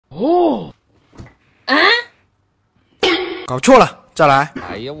哦，啊！搞错了，再来。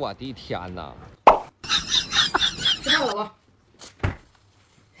哎呀，我的天哪！吃饭了，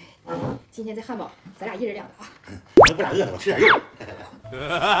老公。今天这汉堡咱俩一人2个啊。我不咋饿了，我吃点肉。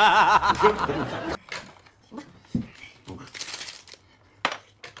行吧。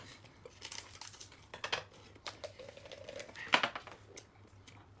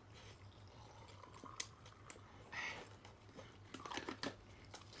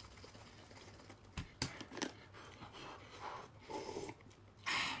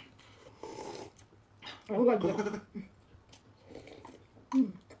我感觉，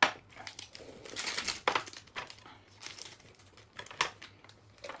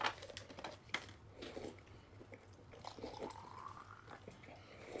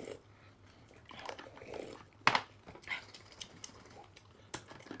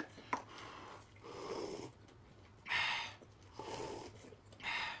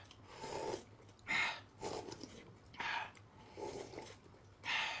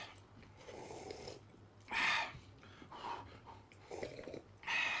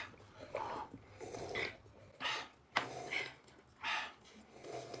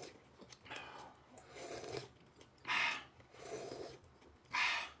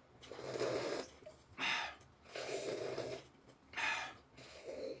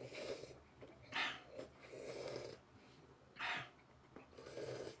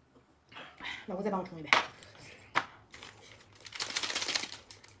老公再帮我冲一杯。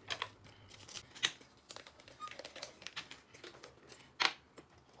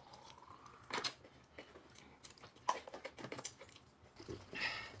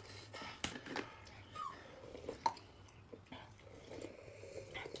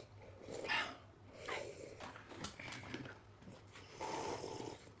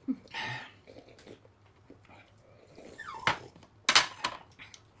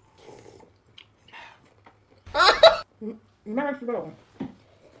你慢慢吃吧，老公。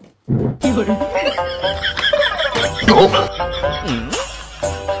有人。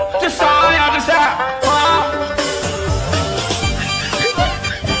这啥呀？这是啊！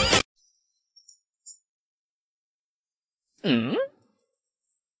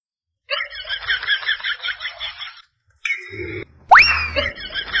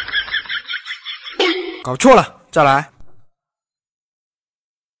搞错了，再来。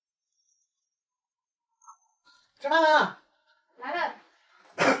吃饭了。来了。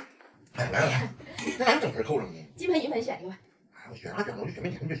哎，来了。那咋整盆扣上呢？金盆银盆选一个吧。哎，我选啥选？我就选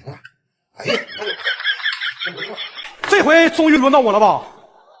面前就行了。哎呀，真不错。这回终于轮到我了吧？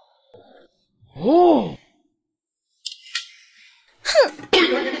哦。哼！一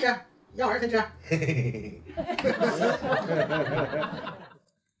会儿先吃，要会儿先吃。嘿嘿嘿嘿。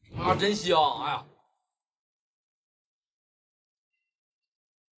啊，真香！哎呀。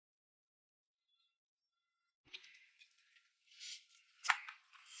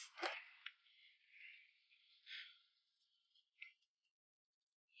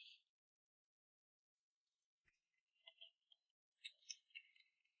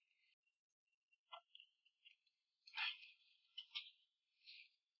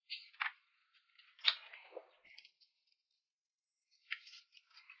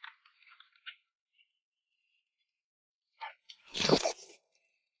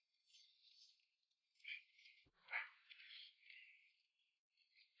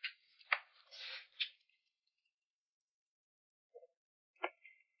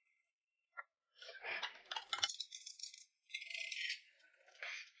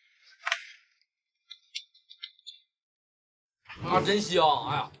啊，真香！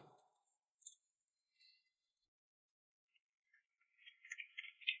哎呀。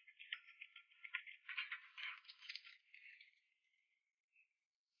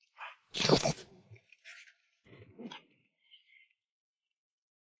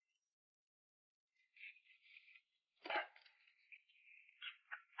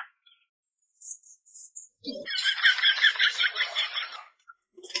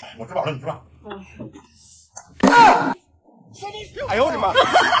我吃饱了，你吃吧。哎呦我的妈！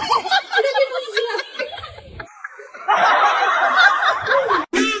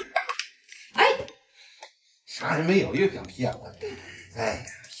哎，啥也没有，又想骗我。哎呀，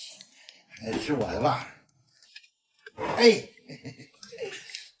还是吃我的吧。哎，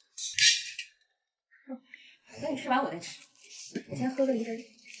等你吃完我再吃。我先喝个梨汁儿。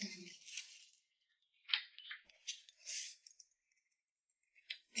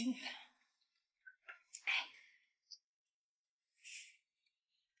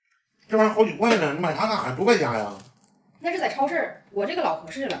这玩意儿好几块呢，你买它干啥？多败家呀！那是在超市，我这个老合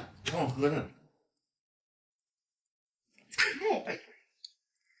适了。挺好喝呢。哎，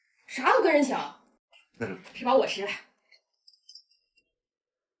啥都跟人抢，吃饱我吃了。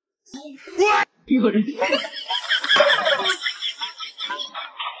有人。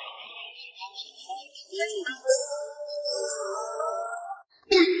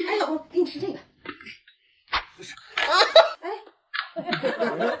哎，老公，给你吃这个。哎。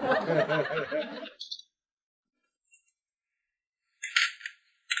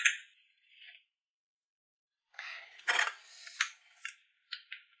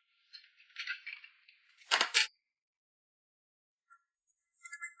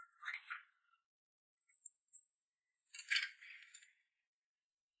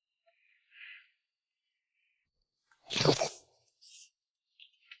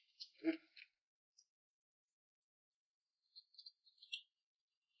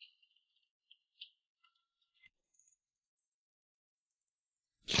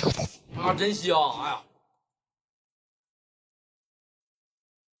啊，真香！哎呀，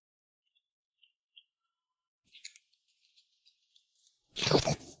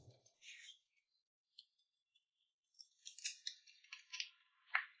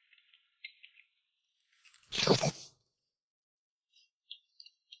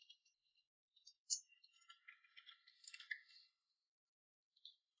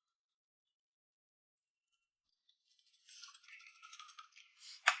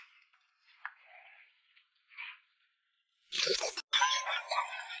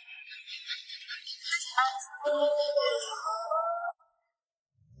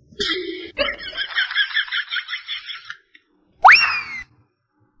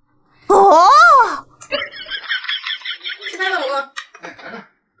哦，吃饭了，老公。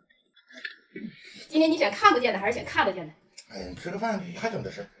今天你选看不见的还是选看得见的？哎，吃个饭看见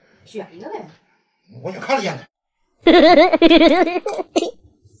的事，选一个呗。我选看得见的。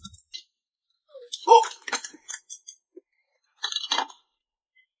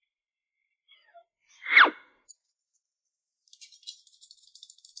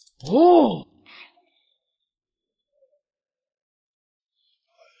哦，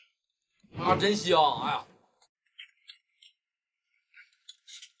啊，真香！哎呀。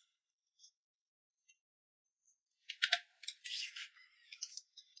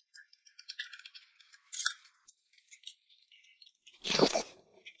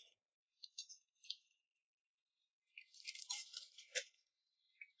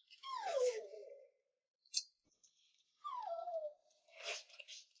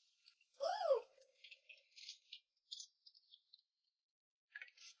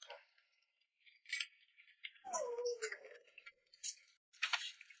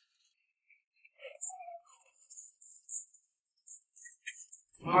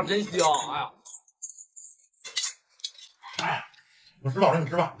啊，真香！哎呀，哎，我是老人，你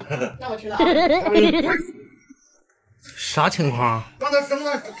吃吧。那我吃了啊。啥情况？刚才生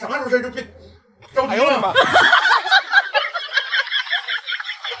了啥时候事就别着急哎呦我的妈！了。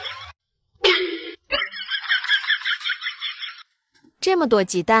这么多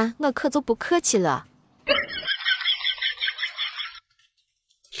鸡蛋，我可就不客气了。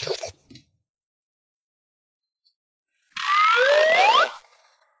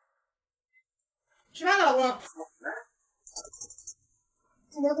吃饭了，老公。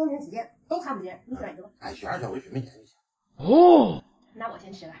今天公屏体验都看不见，你选一个吧。哎，选选，我准备点一下。哦，那我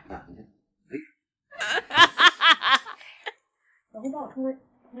先吃了。啊，你老公帮我冲个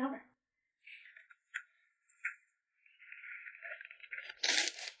空调粉。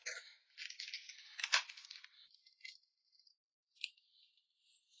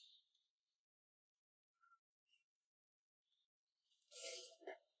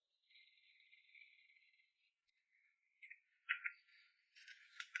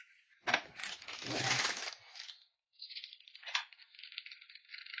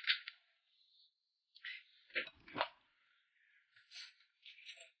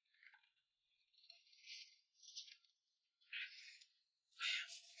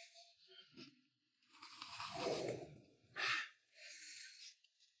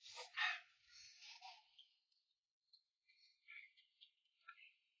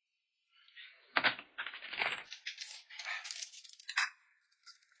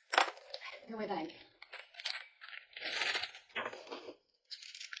给我也再来一个。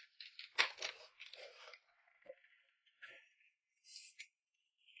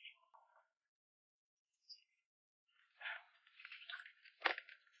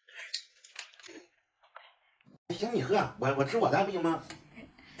行，你喝，我吃我的不行吗？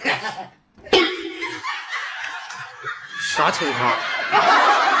啥情况？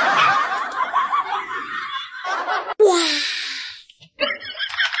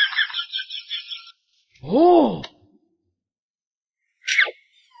哦，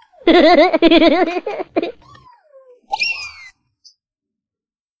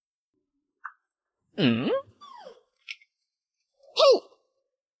嗯，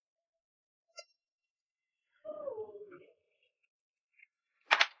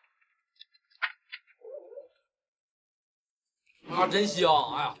啊，真香！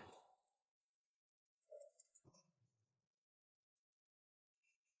哎呀，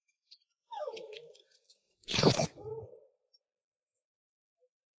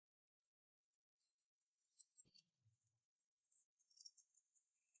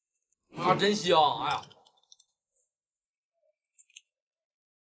啊，真香！哎呀，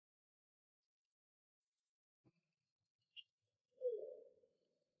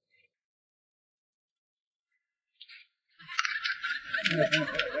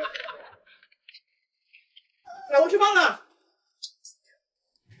来，我吃饭了。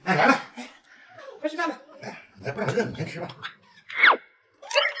哎，来了，快吃饭了。哎，不让热，你先吃吧。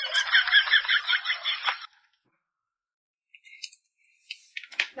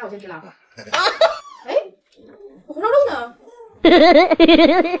那我先吃了。哎，我红烧肉呢？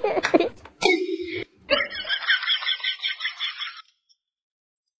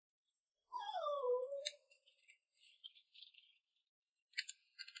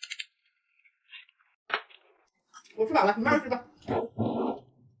我吃饱了，你慢慢吃吧。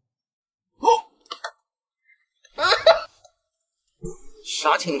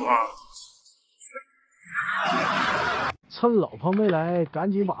啥情况？趁老婆没来，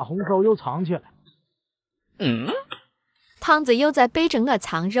赶紧把红烧肉藏起来。嗯，汤子又在背着我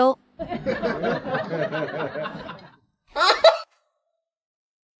藏肉。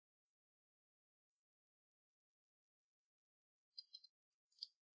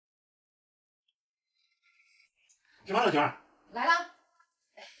吃饭了，娟儿。来了。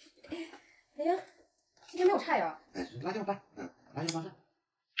哎呀，今天没有菜呀？哎，辣椒拌，辣椒拌饭。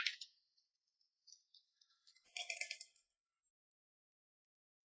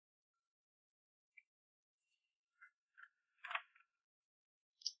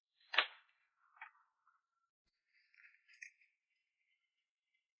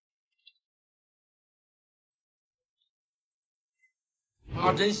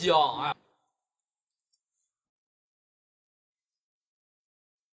啊，真香！哎呀，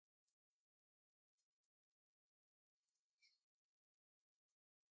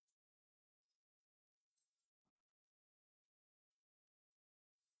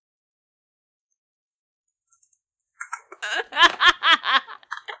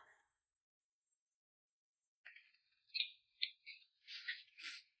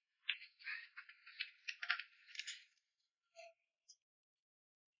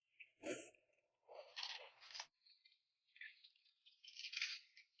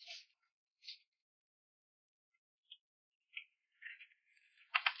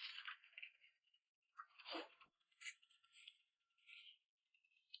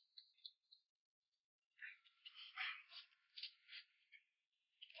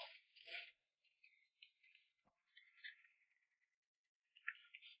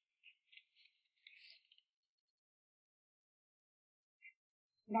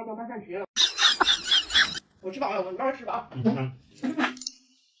辣椒拌饭绝了。我吃饱了，我慢慢吃吧啊。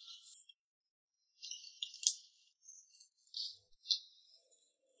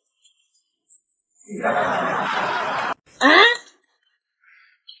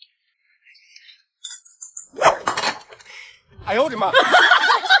哎呦我的妈！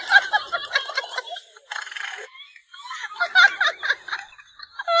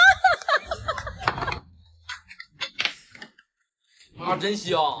啊，真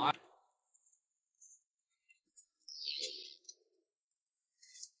香！哎，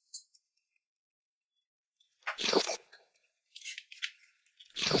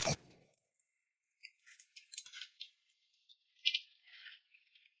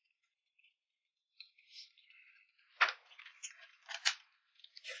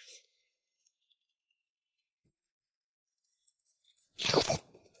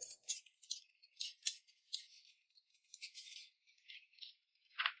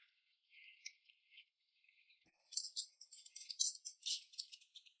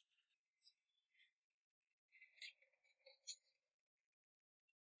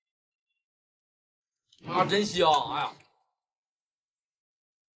啊，真香！哎呀，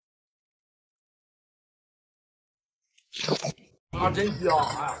啊，真香！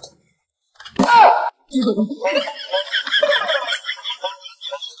哎呀，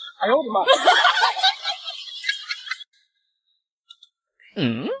哎呦我的妈！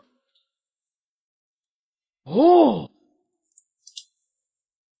嗯，哦，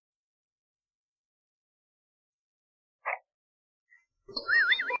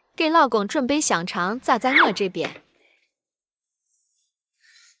给老公准备香肠，咋在我这边？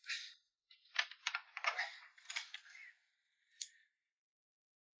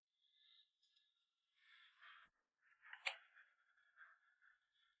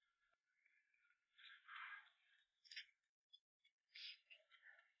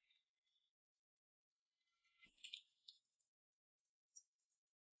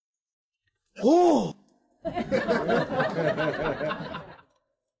哦，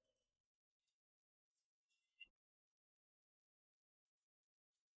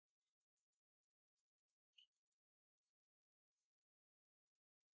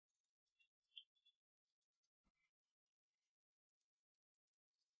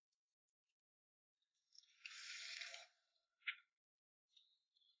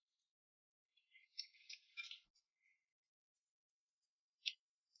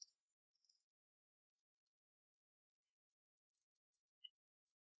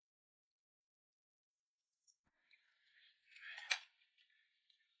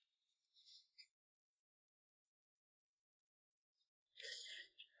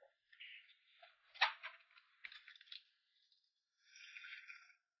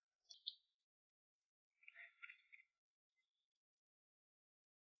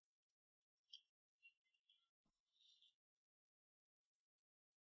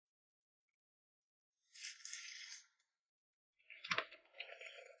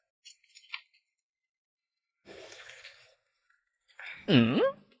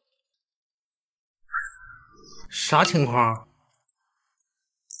啥情况？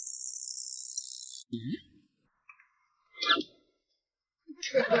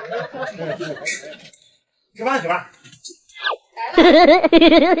吃饭，媳妇儿。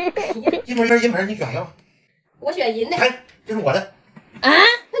银盆，你选了吗？我选银的。哎，这是我的。啊？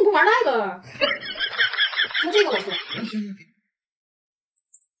那你不玩那个？那这个我选。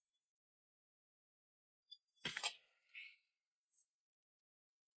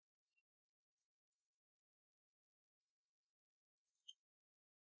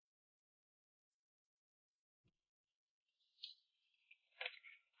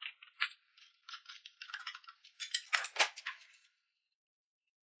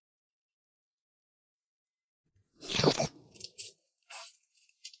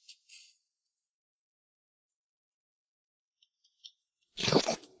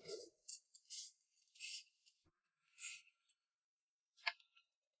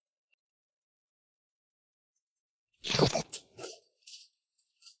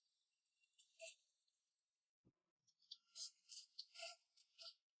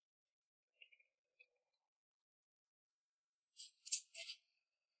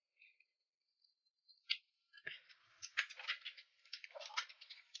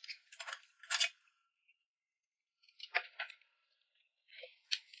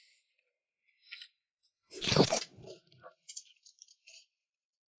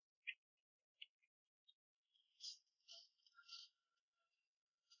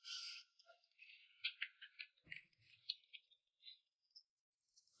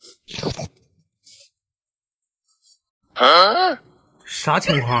啥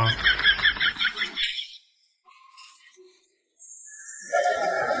情况？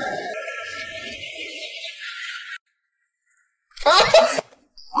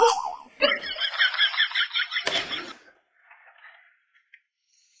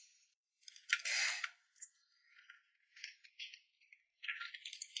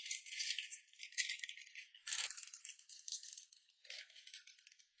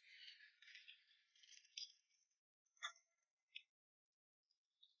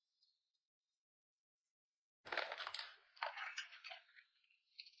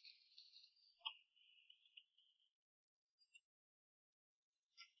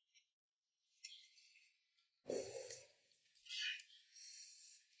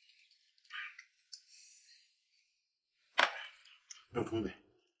正冲呗。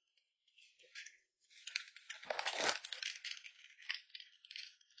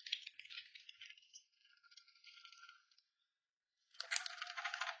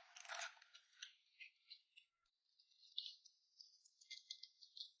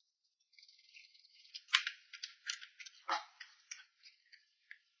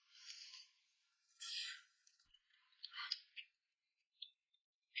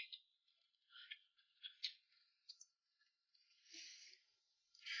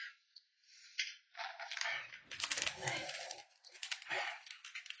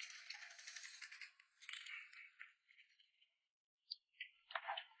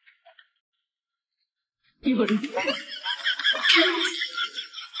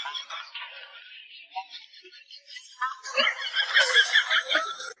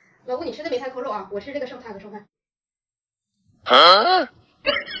老公，你吃的梅菜扣肉啊，我吃这个剩菜和剩饭。啊，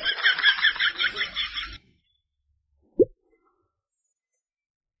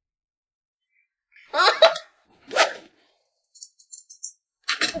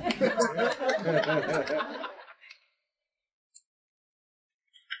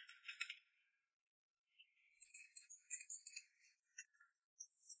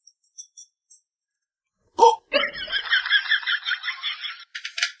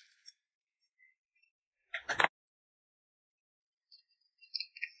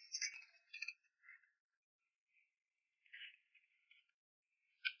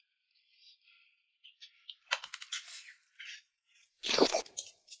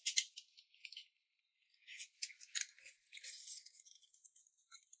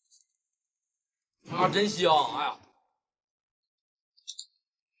真香！哎呀，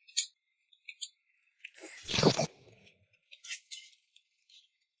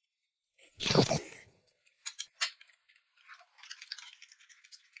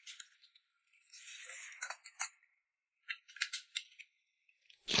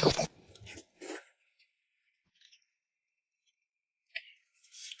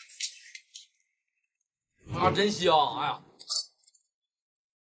啊，真香！哎呀。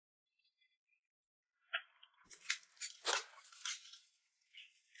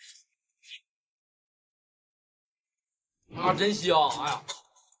啊，真香！哎呀，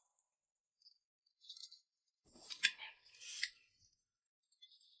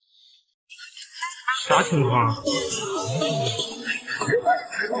啥情况？今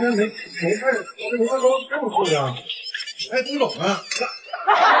天没事，这牛肉糕这么厚呀？哎，你懂啊？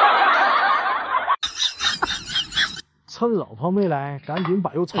趁老婆没来，赶紧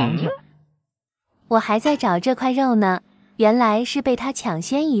把肉藏起来。我还在找这块肉呢，原来是被他抢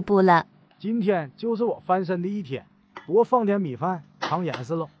先一步了。今天就是我翻身的一天，多放点米饭尝颜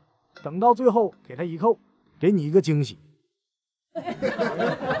色喽。等到最后给他一扣，给你一个惊喜。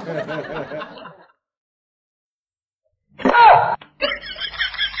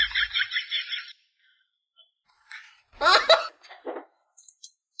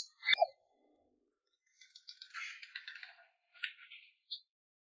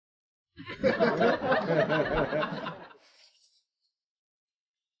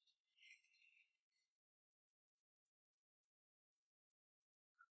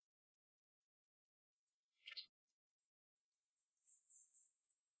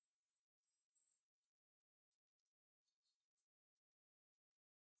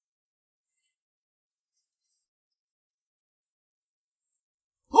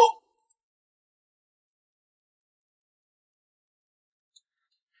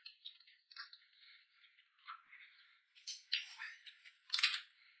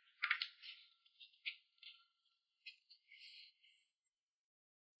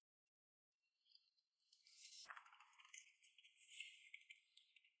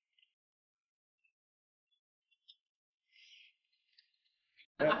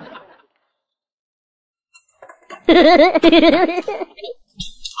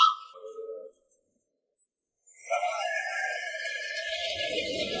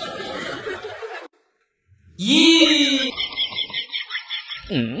咦？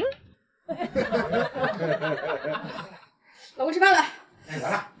老公吃饭了，哎，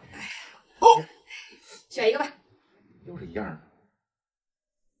来了，选一个吧。都是一样的。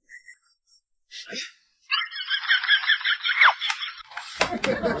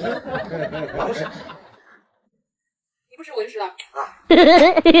我不是你不吃我就吃了。啊，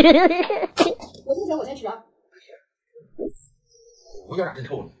我先选，我先吃啊。我有点真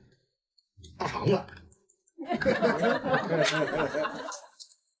臭呢，大肠子。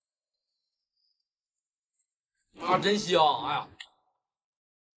啊，真香！哎呀，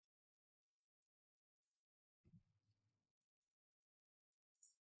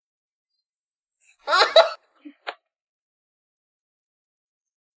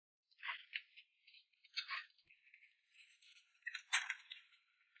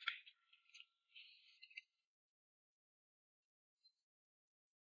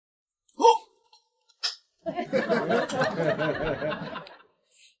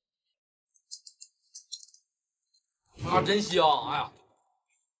啊，真香！哎呀，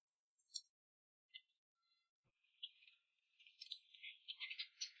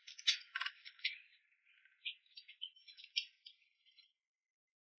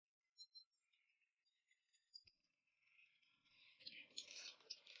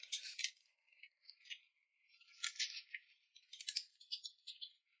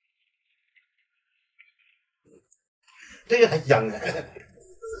这个才香呢，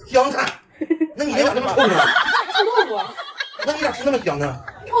香菜。那你咋那么臭呢？臭豆腐，那你咋吃那么香呢？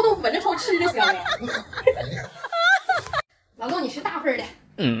臭臭豆腐闻着臭，吃着香啊！老公，你吃大份的。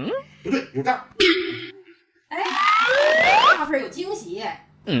不对，有账。哎，大份有惊喜。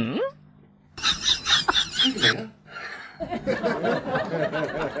这是谁呢？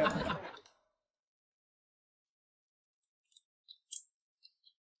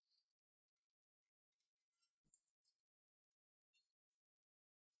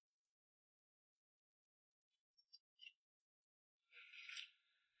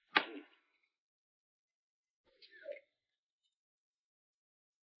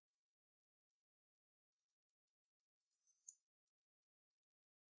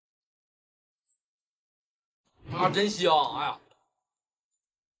啊，真香！哎呀，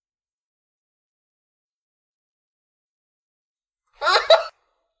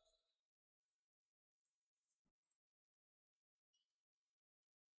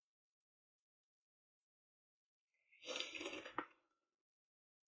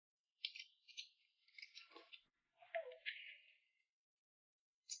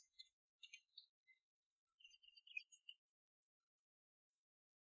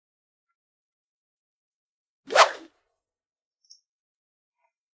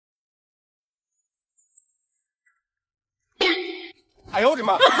哎呦我的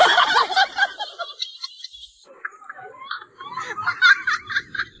妈！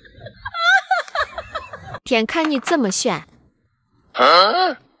天，看你这么炫！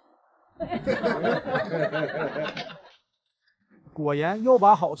果然又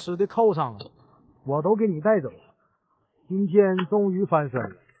把好吃的扣上了，我都给你带走。今天终于翻身了，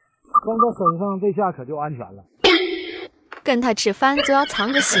装到身上，这下可就安全了。跟他吃饭就要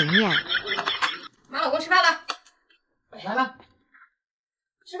藏个心眼。妈，老公吃饭了。来了，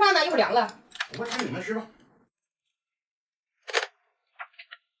吃饭呢，一会儿凉了。我快请你们吃吧。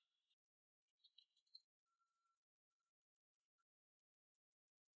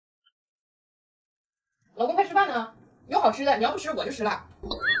老公，快吃饭呢，有好吃的，你要不吃我就吃了。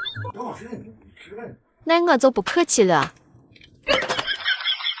有好吃的你吃呗。那我就不客气了。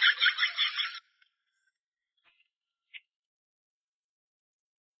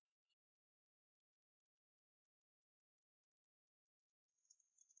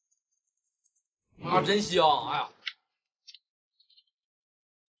啊，真香！哎呀，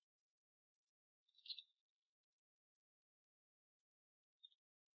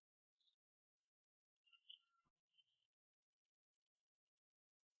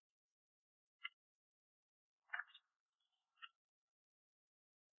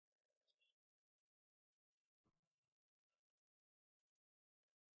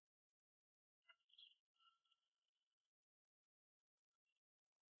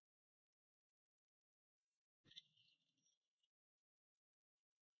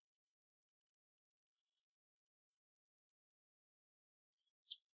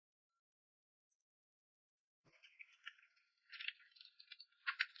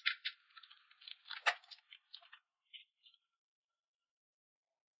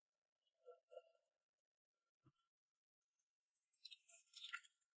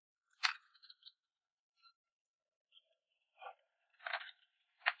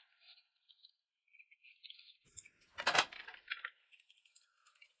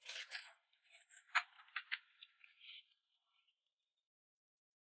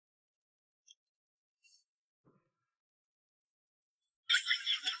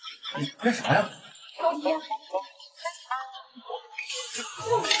你干啥呀？着急。老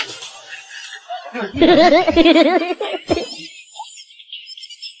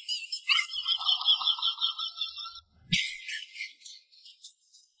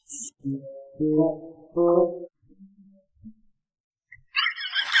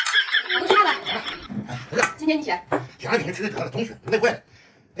公吃饭了。哎，不是，今天你选。让你们吃得了，总选不累坏了。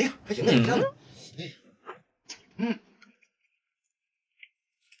哎呀，还行啊，你看看。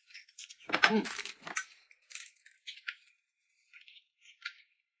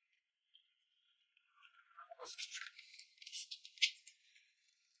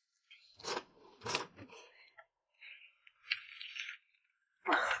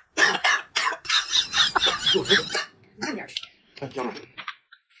有这个，慢点吃。哎，江总。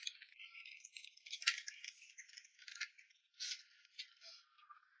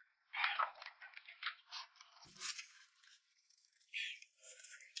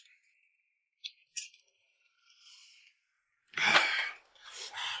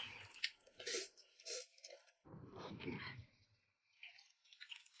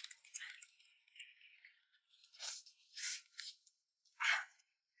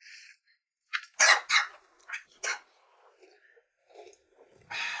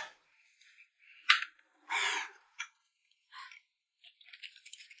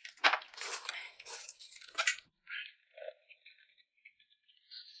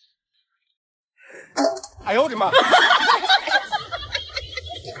哎呦我的妈！咋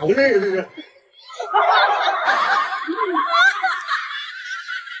回事啊？这是？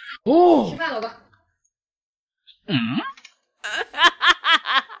哦吃，饭，老公。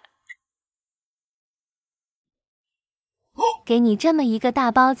给你这么一个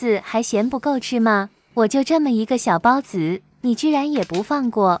大包子，还嫌不够吃吗？我就这么一个小包子，你居然也不放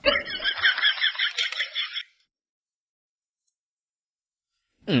过。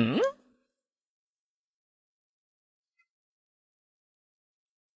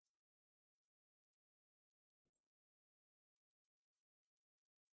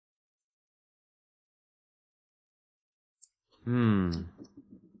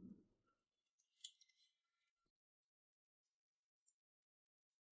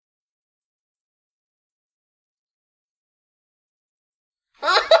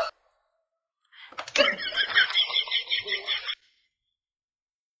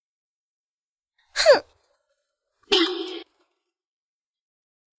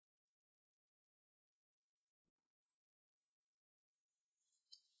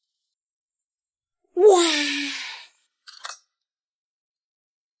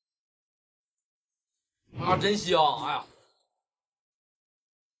啊，真香！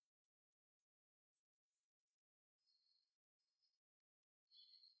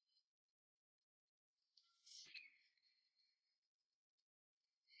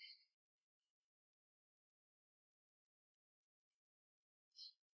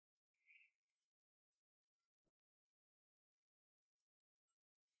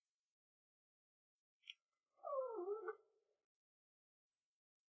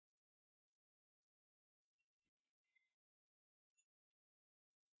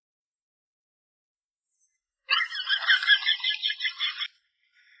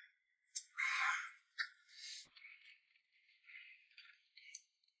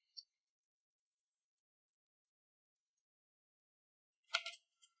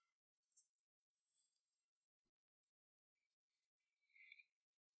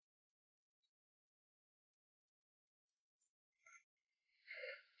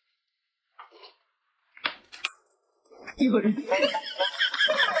哎呀，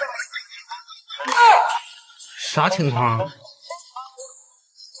啥情况？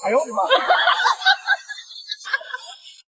哎呦我的妈！